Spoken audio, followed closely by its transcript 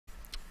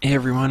Hey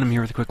everyone, I'm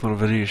here with a quick little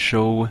video to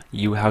show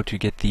you how to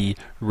get the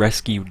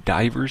Rescue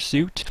Diver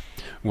Suit,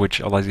 which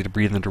allows you to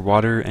breathe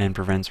underwater and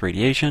prevents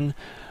radiation.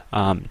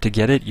 To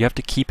get it, you have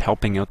to keep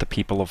helping out the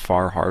people of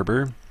Far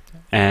Harbor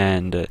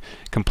and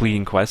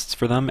completing quests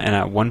for them, and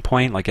at one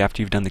point, like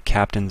after you've done the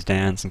Captain's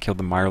Dance and killed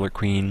the Marler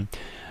Queen,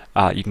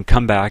 you can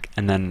come back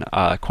and then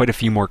quite a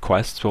few more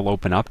quests will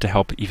open up to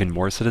help even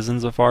more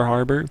citizens of Far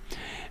Harbor.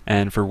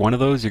 And for one of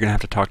those, you're going to have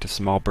to talk to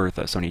Small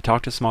Bertha. So when you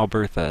talk to Small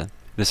Bertha,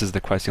 this is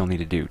the quest you'll need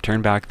to do.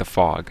 Turn back the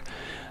fog.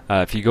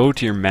 If you go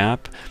to your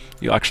map,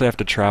 you'll actually have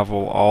to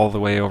travel all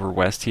the way over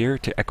west here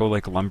to Echo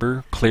Lake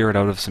Lumber, clear it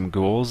out of some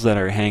ghouls that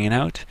are hanging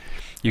out.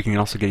 You can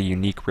also get a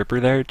unique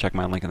ripper there. Check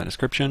my link in the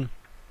description.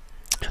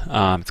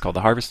 It's called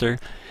the Harvester.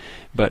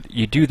 But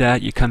you do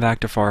that, you come back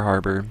to Far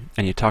Harbor,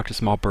 and you talk to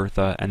Small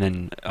Bertha, and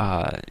then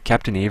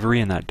Captain Avery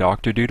and that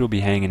doctor dude will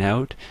be hanging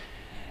out.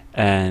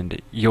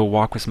 And you'll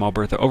walk with Small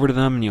Bertha over to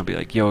them, and you'll be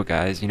like, yo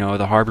guys, you know,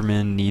 the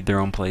Harbormen need their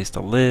own place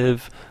to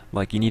live.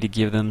 Like, you need to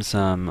give them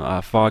some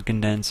fog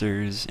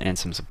condensers and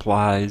some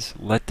supplies.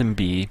 Let them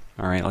be,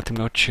 alright? Let them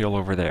go chill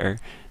over there.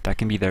 That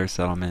can be their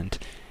settlement.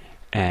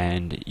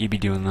 And you'd be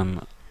doing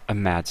them a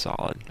mad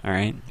solid,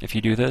 alright? If you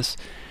do this,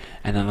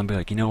 and then they'll be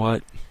like, you know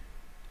what?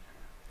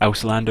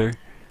 Auslander,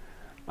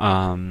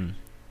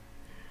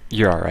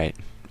 you're alright.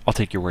 I'll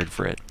take your word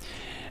for it.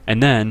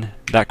 And then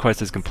that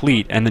quest is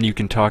complete, and then you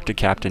can talk to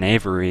Captain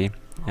Avery,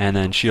 and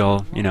then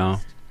she'll, you know,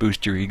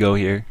 boost your ego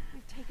here.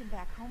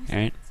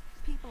 Alright?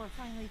 People are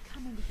finally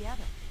coming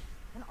together,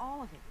 and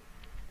all of it.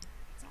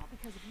 It's all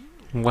because of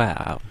you.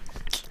 Wow.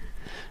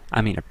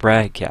 I mean, a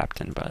brag,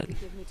 Captain, but You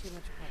give me too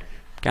much credit.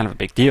 kind of a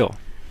big deal.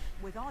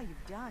 With all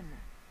you've done,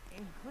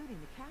 including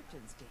the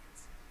captain's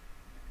dance,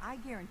 I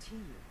guarantee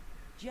you,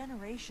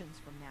 generations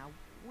from now,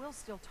 we'll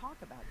still talk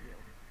about you.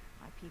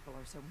 My people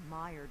are so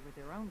mired with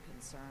their own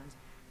concerns,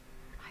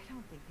 I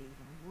don't think they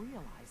even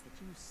realize that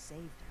you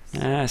saved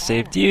us.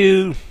 Saved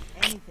you.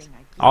 Anything I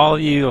give All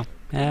of you.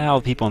 Yeah,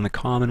 all the people in the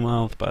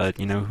Commonwealth, but,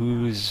 you know,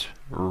 who's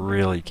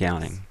really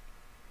counting?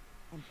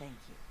 And thank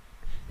you.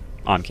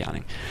 I'm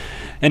counting.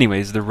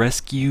 Anyways, the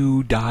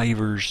Rescue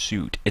Diver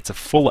Suit. It's a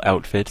full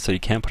outfit, so you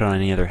can't put on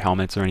any other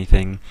helmets or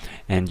anything,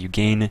 and you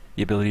gain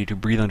the ability to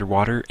breathe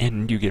underwater,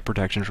 and you get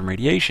protection from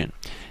radiation.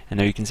 And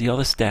there you can see all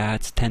the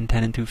stats, 10,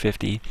 10, and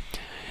 250.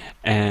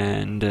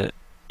 And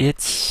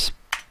it's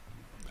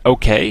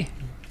okay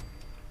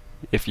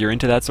if you're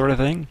into that sort of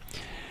thing,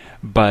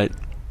 but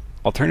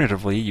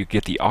alternatively you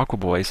get the Aqua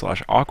Boy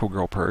 / Aqua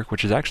Girl perk,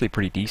 which is actually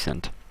pretty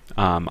decent.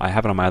 I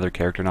have it on my other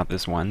character, not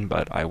this one,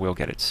 but I will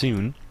get it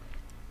soon.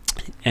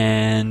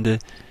 And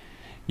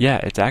yeah,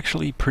 it's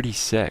actually pretty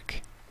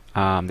sick.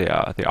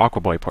 The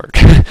Aqua Boy perk.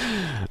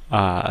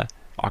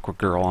 Aqua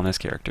Girl on this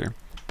character.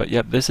 But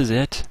yep, this is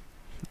it.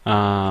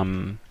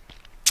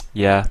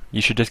 Yeah,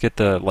 you should just get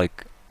the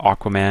like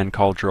Aqua Man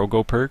Khal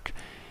Drogo perk,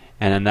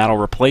 and then that'll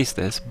replace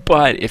this.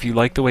 But if you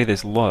like the way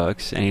this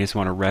looks and you just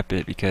want to rep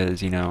it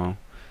because, you know,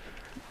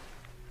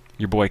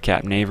 your boy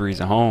Captain Avery's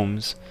a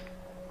Holmes,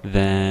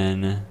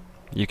 then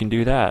you can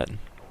do that.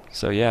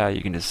 So yeah,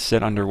 you can just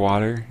sit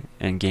underwater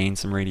and gain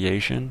some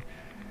radiation,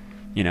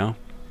 you know,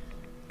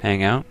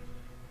 hang out.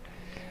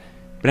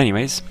 But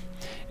anyways,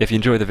 if you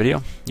enjoyed the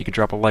video, you can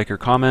drop a like or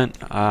comment.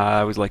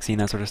 I always like seeing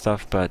that sort of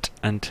stuff, but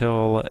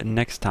until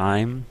next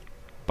time,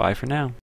 bye for now.